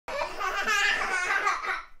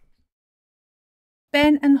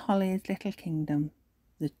Ben and Holly's Little Kingdom,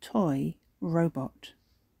 the Toy Robot.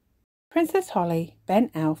 Princess Holly, Ben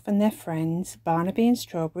Elf and their friends Barnaby and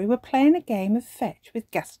Strawberry were playing a game of fetch with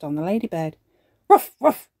Gaston the ladybird. Ruff,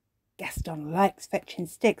 ruff! Gaston likes fetching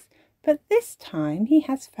sticks, but this time he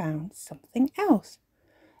has found something else.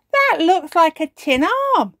 That looks like a tin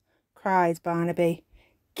arm, cries Barnaby.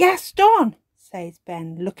 Gaston, says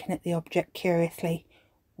Ben, looking at the object curiously.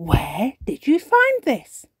 Where did you find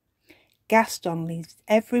this? Gaston leads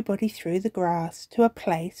everybody through the grass to a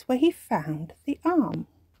place where he found the arm.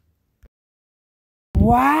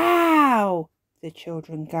 Wow! The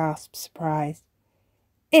children gasp, surprised.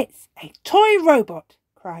 It's a toy robot,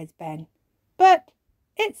 cries Ben. But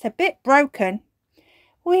it's a bit broken.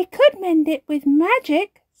 We could mend it with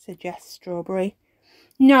magic, suggests Strawberry.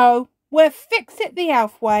 No, we'll fix it the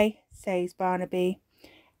elf way, says Barnaby.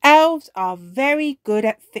 Elves are very good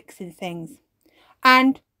at fixing things.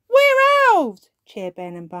 And we're elves, cheer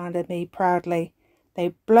Ben and Barnaby proudly.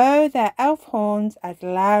 They blow their elf horns as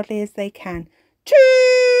loudly as they can.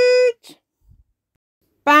 Toot!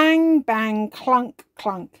 Bang, bang, clunk,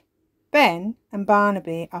 clunk. Ben and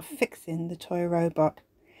Barnaby are fixing the toy robot.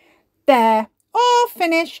 There, all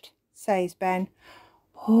finished, says Ben.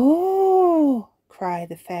 Oh, cry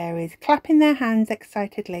the fairies, clapping their hands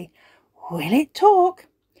excitedly. Will it talk?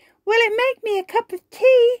 Will it make me a cup of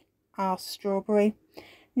tea? Asks Strawberry.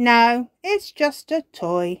 No, it's just a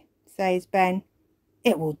toy, says Ben.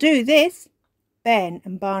 It will do this. Ben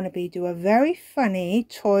and Barnaby do a very funny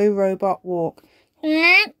toy robot walk.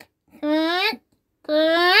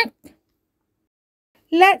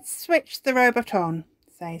 Let's switch the robot on,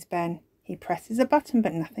 says Ben. He presses a button,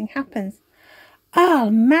 but nothing happens.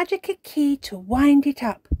 I'll magic a key to wind it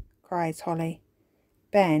up, cries Holly.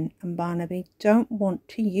 Ben and Barnaby don't want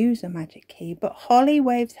to use a magic key, but Holly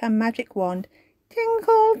waves her magic wand.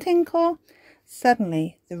 Tinkle, tinkle.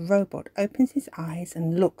 Suddenly, the robot opens his eyes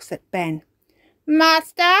and looks at Ben.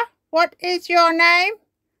 Master, what is your name?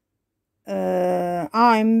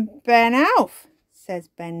 I'm Ben Elf, says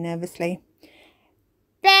Ben nervously.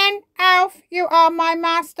 Ben Elf, you are my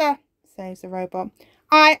master, says the robot.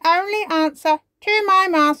 I only answer to my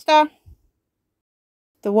master.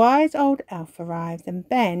 The wise old elf arrives and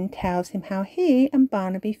Ben tells him how he and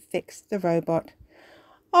Barnaby fixed the robot.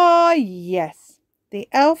 Ah, yes, the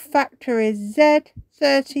elf factor is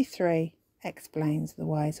Z33, explains the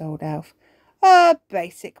wise old elf. A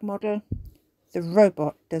basic model. The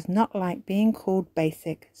robot does not like being called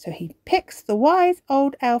basic, so he picks the wise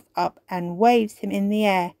old elf up and waves him in the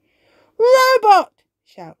air. Robot!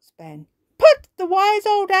 Shouts Ben. Put the wise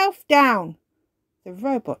old elf down. The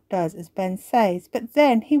robot does as Ben says, but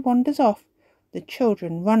then he wanders off. The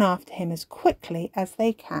children run after him as quickly as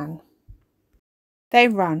they can. They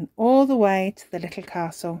run all the way to the little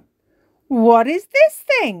castle. What is this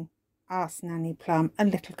thing? Asks Nanny Plum, a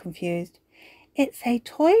little confused. It's a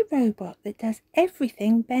toy robot that does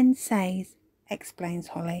everything Ben says, explains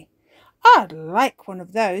Holly. I'd like one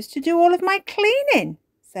of those to do all of my cleaning,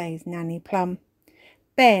 says Nanny Plum.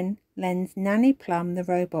 Ben lends Nanny Plum the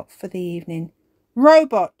robot for the evening.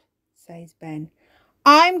 Robot, says Ben.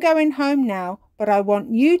 I'm going home now, but I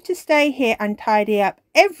want you to stay here and tidy up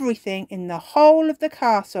everything in the whole of the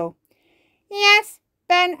castle. Yes,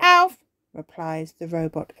 Ben Elf, replies the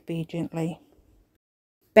robot obediently.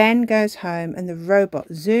 Ben goes home and the robot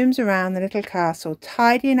zooms around the little castle,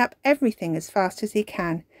 tidying up everything as fast as he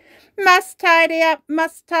can. Must tidy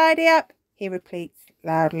up, he repeats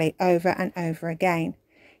loudly over and over again.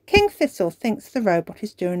 King Thistle thinks the robot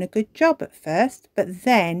is doing a good job at first, but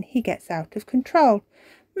then he gets out of control.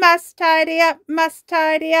 Must tidy up, must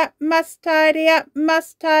tidy up, must tidy up,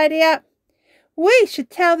 must tidy up. We should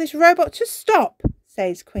tell this robot to stop,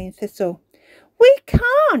 says Queen Thistle. We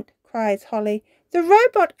can't, cries Holly. The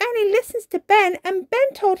robot only listens to Ben, and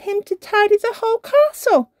Ben told him to tidy the whole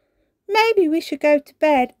castle. Maybe we should go to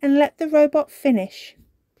bed and let the robot finish.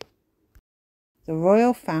 The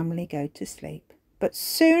royal family go to sleep, but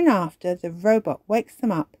soon after the robot wakes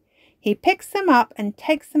them up. He picks them up and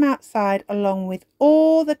takes them outside along with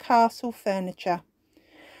all the castle furniture.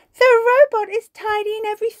 The robot is tidying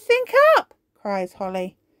everything up, cries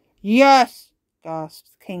Holly. Yes,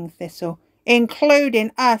 gasps King Thistle,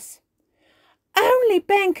 including us. Only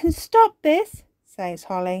Ben can stop this, says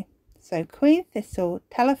Holly. So Queen Thistle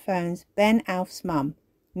telephones Ben Elf's mum,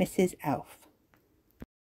 Mrs. Elf.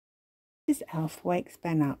 Mrs. Elf wakes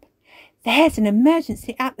Ben up. There's an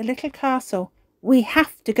emergency at the little castle. We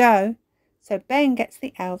have to go. So Ben gets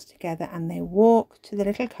the elves together and they walk to the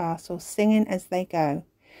little castle, singing as they go.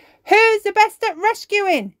 Who's the best at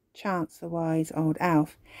rescuing? Chants the wise old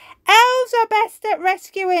elf. Elves are best at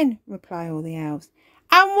rescuing, reply all the elves.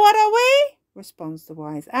 And what are we? Responds the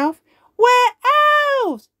wise elf. We're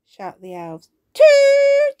elves, shout the elves.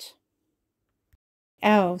 Toot!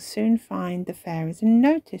 Elves soon find the fairies and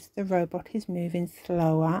notice the robot is moving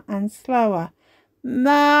slower and slower.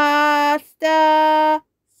 Master,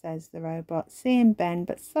 says the robot, seeing Ben,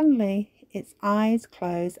 but suddenly its eyes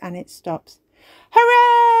close and it stops.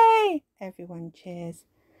 Hooray! Everyone cheers.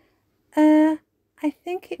 I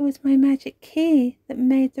think it was my magic key that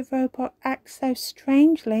made the robot act so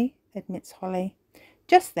strangely, admits Holly.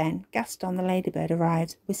 Just then, Gaston the ladybird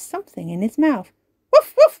arrives with something in his mouth.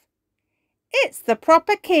 Woof, woof! It's the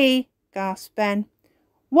proper key, gasps Ben.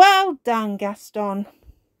 Well done, Gaston.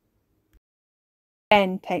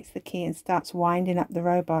 Ben takes the key and starts winding up the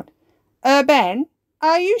robot. Ben,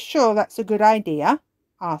 are you sure that's a good idea?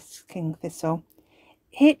 Asks King Thistle.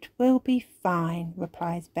 It will be fine,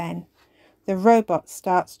 replies Ben. The robot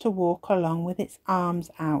starts to walk along with its arms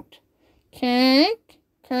out. Creak,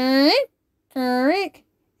 creak, creak,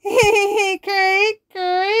 creak,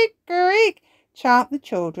 creak, creak, chant the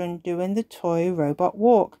children doing the toy robot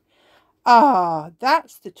walk. Ah,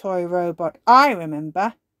 that's the toy robot I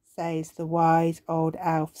remember, says the wise old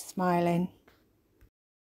elf, smiling.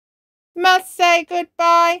 Must say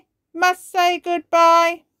goodbye, must say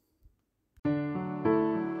goodbye.